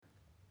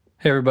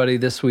Hey everybody,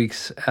 this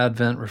week's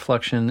Advent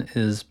reflection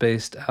is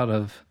based out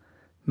of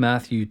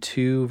Matthew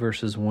 2,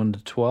 verses 1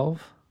 to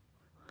 12.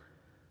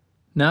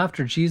 Now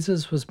after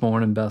Jesus was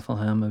born in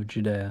Bethlehem of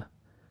Judea,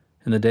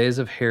 in the days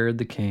of Herod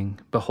the king,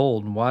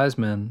 behold, wise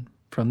men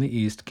from the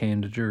east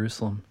came to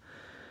Jerusalem,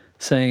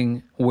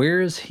 saying,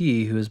 Where is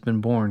he who has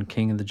been born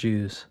King of the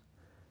Jews?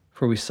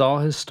 For we saw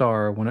his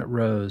star when it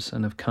rose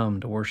and have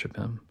come to worship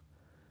him.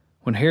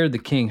 When Herod the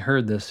king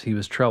heard this, he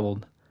was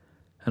troubled,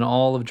 and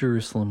all of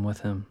Jerusalem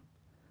with him.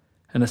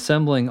 And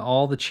assembling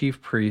all the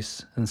chief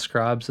priests and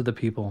scribes of the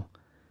people,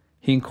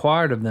 he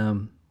inquired of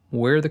them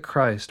where the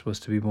Christ was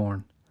to be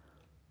born.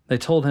 They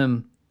told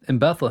him, In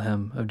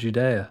Bethlehem of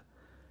Judea.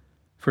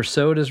 For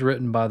so it is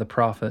written by the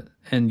prophet,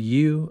 And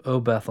you,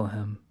 O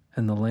Bethlehem,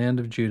 in the land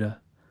of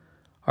Judah,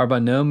 are by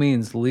no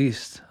means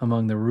least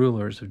among the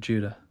rulers of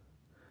Judah.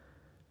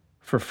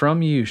 For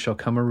from you shall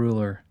come a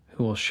ruler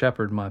who will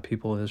shepherd my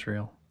people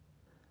Israel.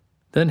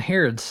 Then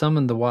Herod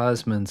summoned the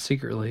wise men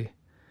secretly,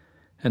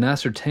 and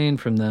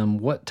ascertained from them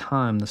what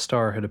time the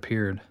star had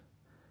appeared.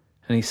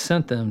 And he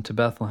sent them to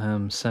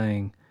Bethlehem,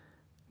 saying,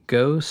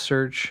 Go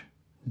search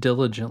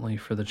diligently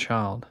for the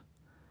child,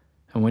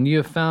 and when you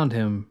have found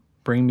him,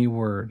 bring me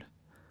word,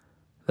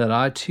 that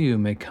I too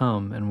may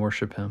come and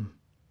worship him.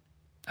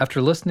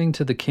 After listening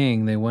to the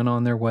king, they went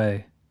on their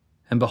way,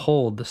 and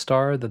behold, the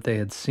star that they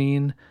had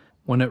seen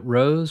when it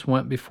rose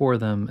went before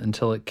them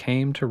until it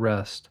came to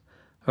rest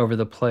over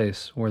the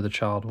place where the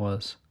child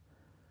was.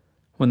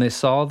 When they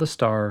saw the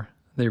star,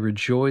 they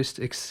rejoiced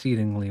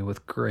exceedingly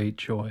with great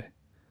joy.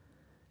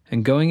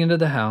 And going into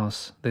the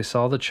house, they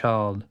saw the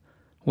child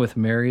with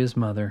Mary his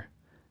mother,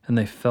 and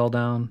they fell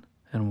down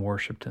and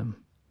worshipped him.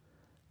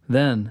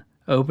 Then,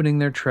 opening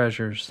their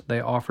treasures, they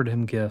offered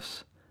him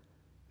gifts,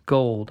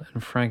 gold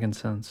and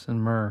frankincense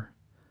and myrrh.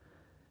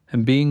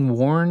 And being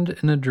warned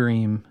in a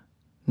dream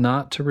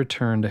not to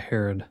return to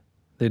Herod,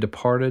 they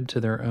departed to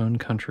their own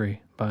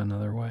country by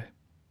another way.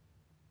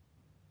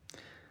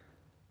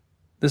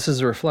 This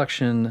is a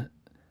reflection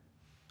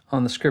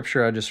on the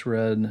scripture I just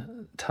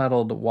read,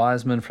 titled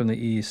Wise Men from the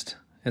East.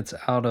 It's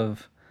out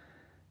of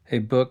a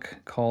book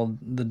called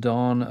The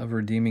Dawn of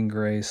Redeeming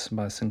Grace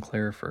by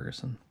Sinclair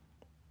Ferguson.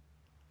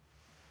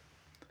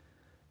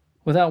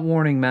 Without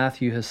warning,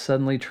 Matthew has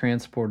suddenly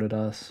transported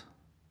us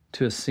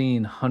to a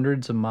scene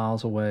hundreds of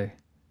miles away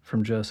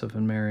from Joseph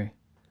and Mary.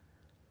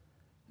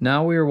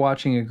 Now we are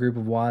watching a group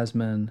of wise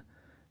men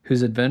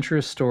whose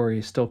adventurous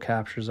story still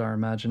captures our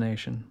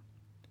imagination.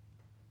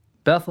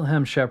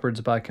 Bethlehem shepherds,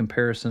 by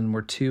comparison,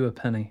 were two a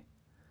penny.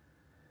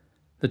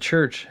 The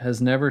church has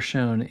never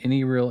shown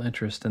any real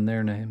interest in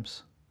their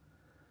names.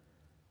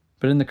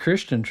 But in the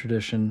Christian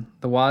tradition,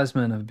 the wise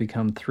men have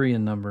become three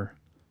in number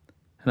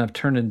and have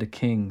turned into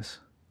kings,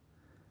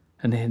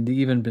 and had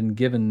even been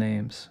given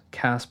names: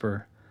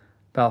 Casper,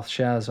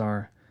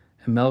 Belshazzar,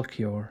 and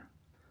Melchior.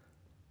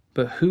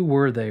 But who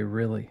were they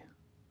really?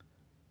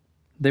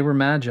 They were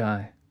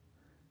magi,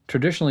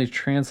 traditionally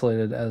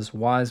translated as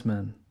wise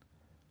men.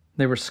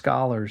 They were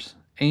scholars,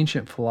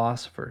 ancient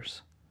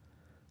philosophers.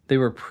 They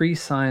were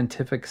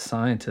pre-scientific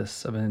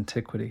scientists of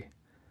antiquity,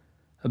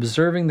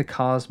 observing the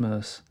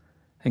cosmos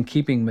and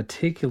keeping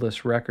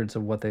meticulous records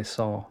of what they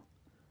saw.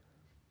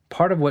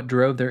 Part of what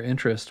drove their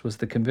interest was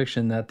the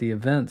conviction that the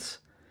events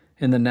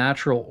in the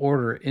natural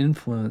order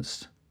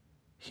influenced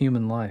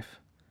human life.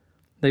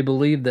 They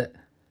believed that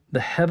the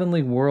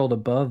heavenly world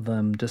above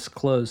them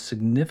disclosed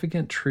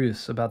significant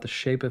truths about the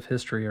shape of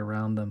history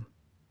around them.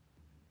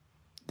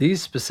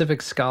 These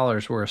specific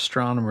scholars were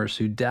astronomers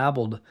who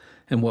dabbled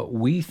in what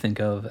we think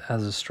of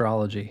as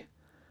astrology.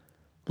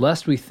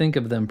 Lest we think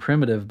of them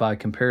primitive by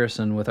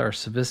comparison with our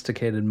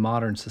sophisticated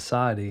modern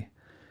society,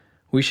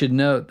 we should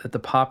note that the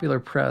popular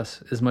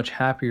press is much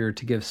happier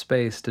to give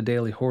space to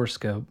daily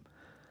horoscope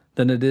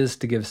than it is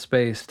to give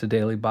space to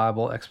daily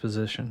Bible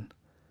exposition.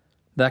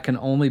 That can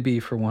only be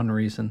for one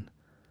reason.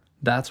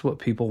 That's what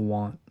people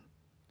want.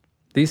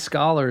 These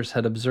scholars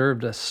had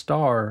observed a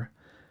star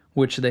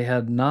which they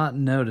had not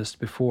noticed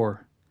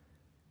before.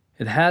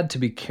 It had to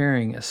be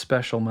carrying a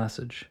special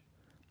message.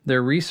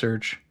 Their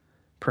research,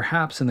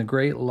 perhaps in the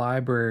great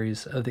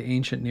libraries of the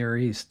ancient Near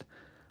East,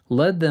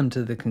 led them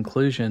to the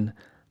conclusion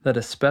that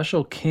a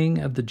special king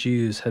of the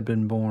Jews had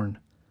been born.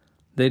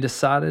 They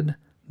decided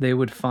they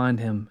would find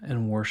him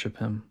and worship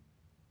him.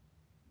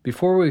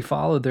 Before we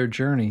follow their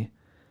journey,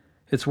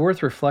 it's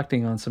worth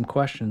reflecting on some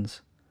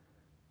questions.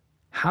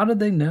 How did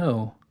they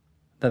know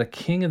that a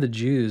king of the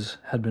Jews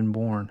had been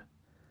born?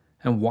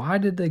 And why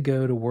did they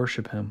go to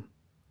worship him?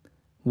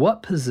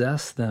 What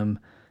possessed them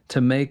to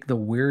make the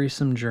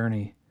wearisome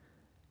journey?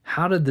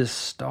 How did this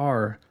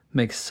star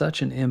make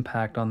such an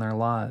impact on their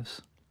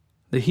lives?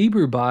 The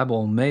Hebrew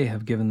Bible may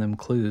have given them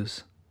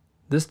clues.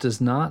 This does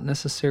not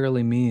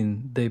necessarily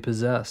mean they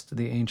possessed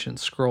the ancient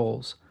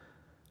scrolls,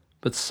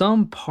 but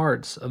some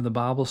parts of the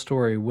Bible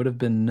story would have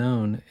been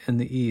known in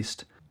the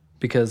East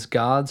because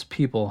God's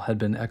people had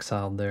been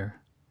exiled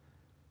there.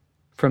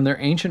 From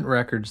their ancient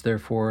records,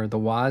 therefore, the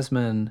wise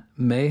men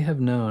may have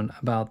known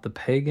about the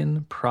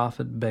pagan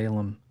prophet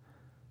Balaam.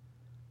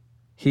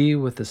 he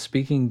with the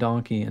speaking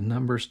donkey in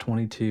Numbers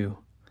 22.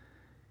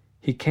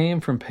 He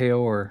came from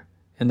Peor,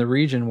 in the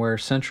region where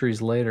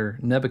centuries later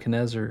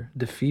Nebuchadnezzar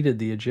defeated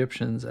the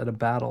Egyptians at a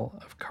battle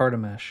of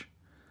Carchemish.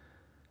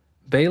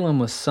 Balaam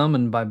was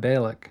summoned by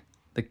Balak,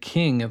 the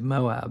king of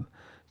Moab,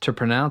 to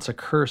pronounce a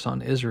curse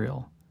on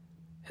Israel.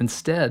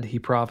 Instead, he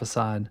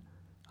prophesied,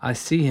 "I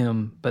see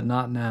him, but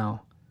not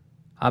now.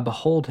 I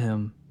behold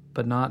him,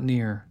 but not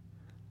near.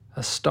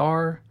 A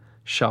star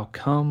shall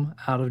come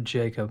out of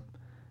Jacob,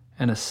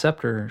 and a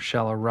scepter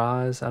shall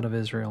arise out of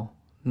Israel."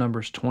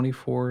 Numbers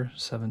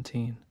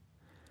 24:17.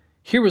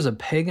 Here was a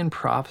pagan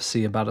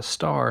prophecy about a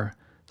star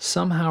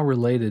somehow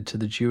related to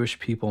the Jewish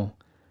people,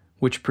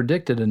 which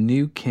predicted a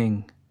new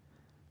king.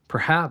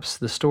 Perhaps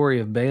the story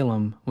of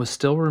Balaam was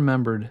still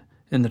remembered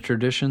in the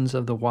traditions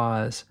of the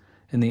wise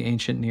in the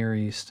ancient Near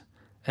East,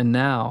 and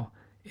now,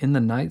 in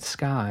the night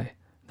sky,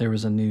 there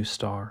was a new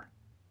star.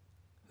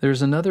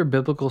 There's another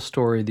biblical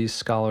story these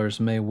scholars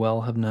may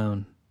well have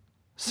known.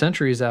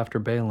 Centuries after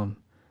Balaam,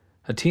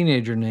 a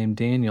teenager named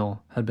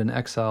Daniel had been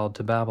exiled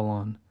to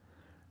Babylon.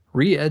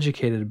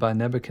 Re-educated by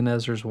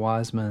Nebuchadnezzar's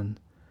wise men,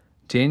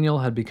 Daniel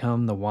had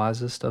become the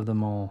wisest of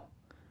them all.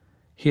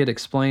 He had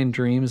explained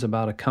dreams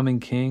about a coming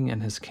king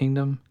and his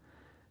kingdom,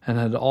 and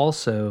had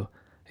also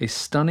a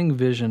stunning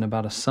vision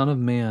about a son of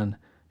man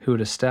who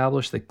would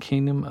establish the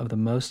kingdom of the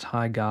Most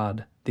High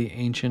God, the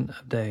Ancient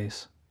of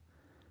Days.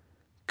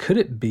 Could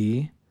it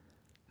be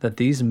that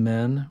these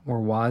men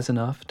were wise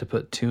enough to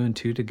put two and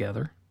two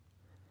together?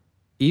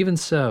 Even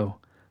so,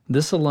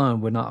 this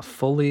alone would not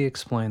fully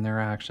explain their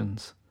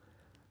actions.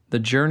 The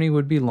journey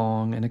would be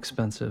long and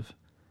expensive.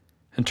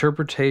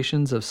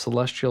 Interpretations of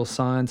celestial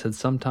signs had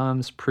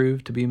sometimes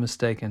proved to be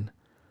mistaken.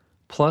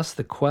 Plus,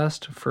 the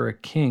quest for a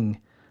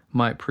king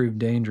might prove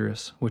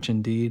dangerous, which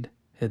indeed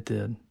it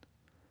did.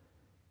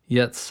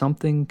 Yet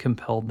something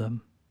compelled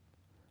them,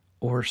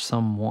 or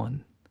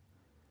someone.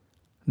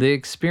 They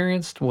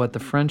experienced what the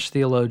French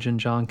theologian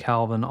John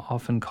Calvin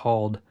often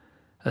called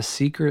a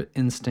secret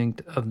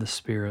instinct of the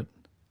Spirit.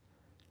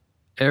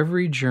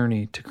 Every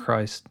journey to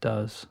Christ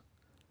does.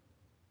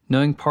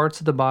 Knowing parts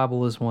of the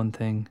Bible is one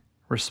thing,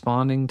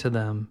 responding to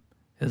them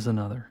is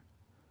another.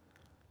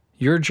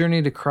 Your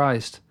journey to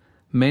Christ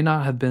may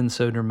not have been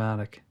so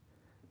dramatic.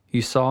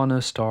 You saw no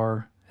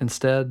star.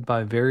 Instead,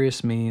 by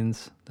various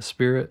means, the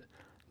Spirit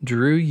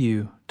drew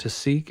you to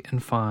seek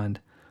and find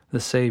the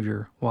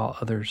Savior while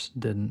others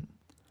didn't.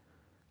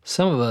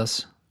 Some of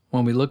us,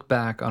 when we look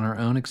back on our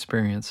own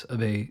experience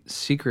of a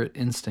secret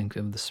instinct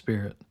of the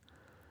Spirit,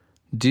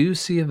 do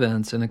see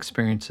events and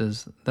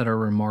experiences that are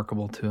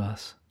remarkable to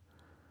us.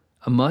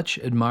 A much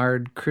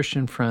admired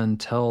Christian friend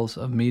tells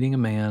of meeting a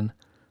man,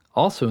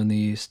 also in the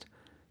East,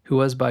 who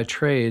was by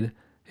trade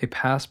a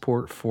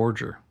passport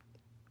forger.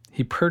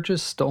 He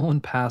purchased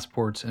stolen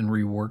passports and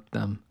reworked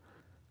them.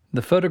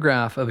 The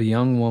photograph of a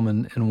young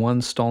woman in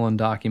one stolen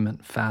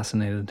document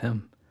fascinated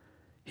him.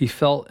 He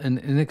felt an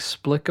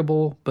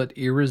inexplicable but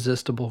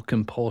irresistible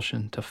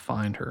compulsion to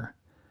find her,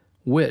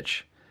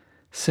 which,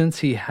 since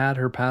he had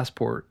her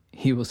passport,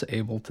 he was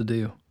able to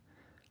do.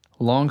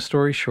 Long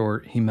story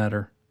short, he met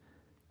her.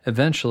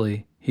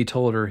 Eventually, he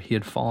told her he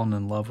had fallen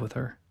in love with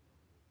her.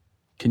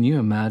 Can you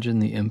imagine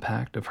the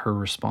impact of her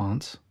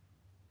response?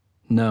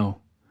 No,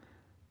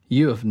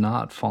 you have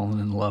not fallen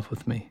in love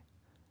with me.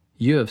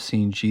 You have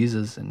seen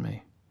Jesus in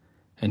me,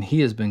 and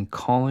he has been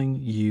calling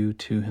you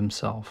to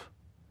himself.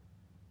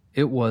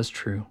 It was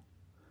true,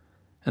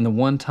 and the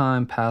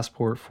one-time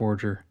passport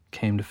forger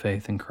came to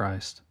faith in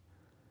Christ.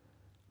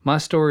 My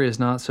story is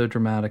not so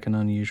dramatic and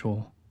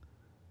unusual,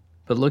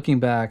 but looking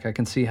back, I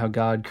can see how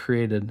God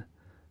created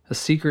a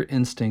secret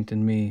instinct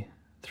in me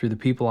through the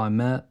people I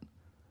met,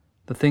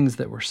 the things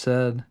that were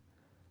said,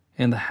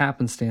 and the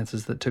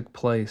happenstances that took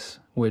place,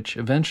 which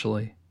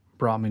eventually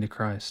brought me to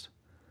Christ.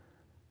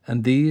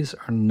 And these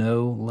are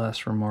no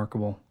less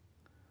remarkable.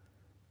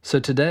 So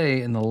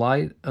today, in the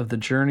light of the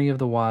journey of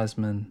the wise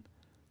men,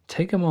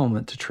 take a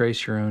moment to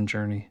trace your own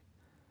journey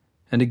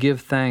and to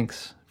give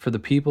thanks for the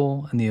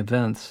people and the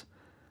events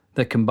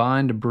that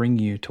combine to bring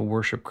you to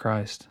worship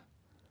Christ.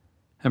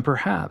 And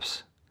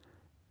perhaps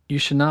you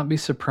should not be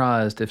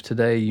surprised if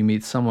today you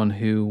meet someone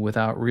who,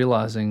 without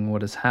realizing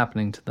what is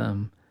happening to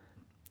them,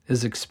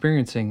 is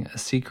experiencing a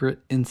secret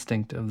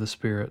instinct of the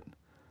Spirit.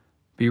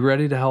 Be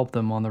ready to help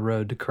them on the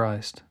road to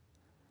Christ.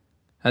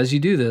 As you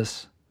do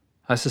this,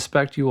 I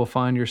suspect you will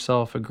find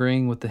yourself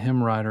agreeing with the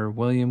hymn writer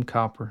William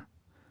Cowper.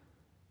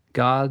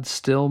 God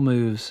still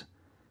moves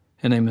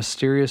in a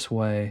mysterious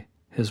way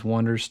his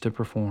wonders to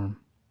perform.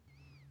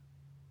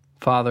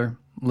 Father,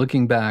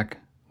 looking back,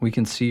 we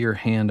can see your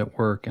hand at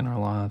work in our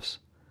lives.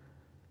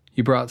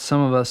 You brought some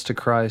of us to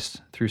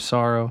Christ through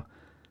sorrow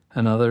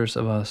and others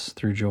of us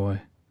through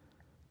joy.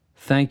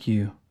 Thank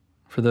you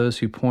for those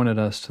who pointed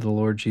us to the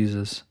Lord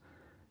Jesus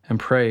and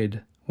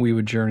prayed we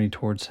would journey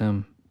towards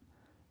him.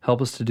 Help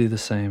us to do the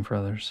same for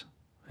others.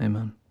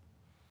 Amen.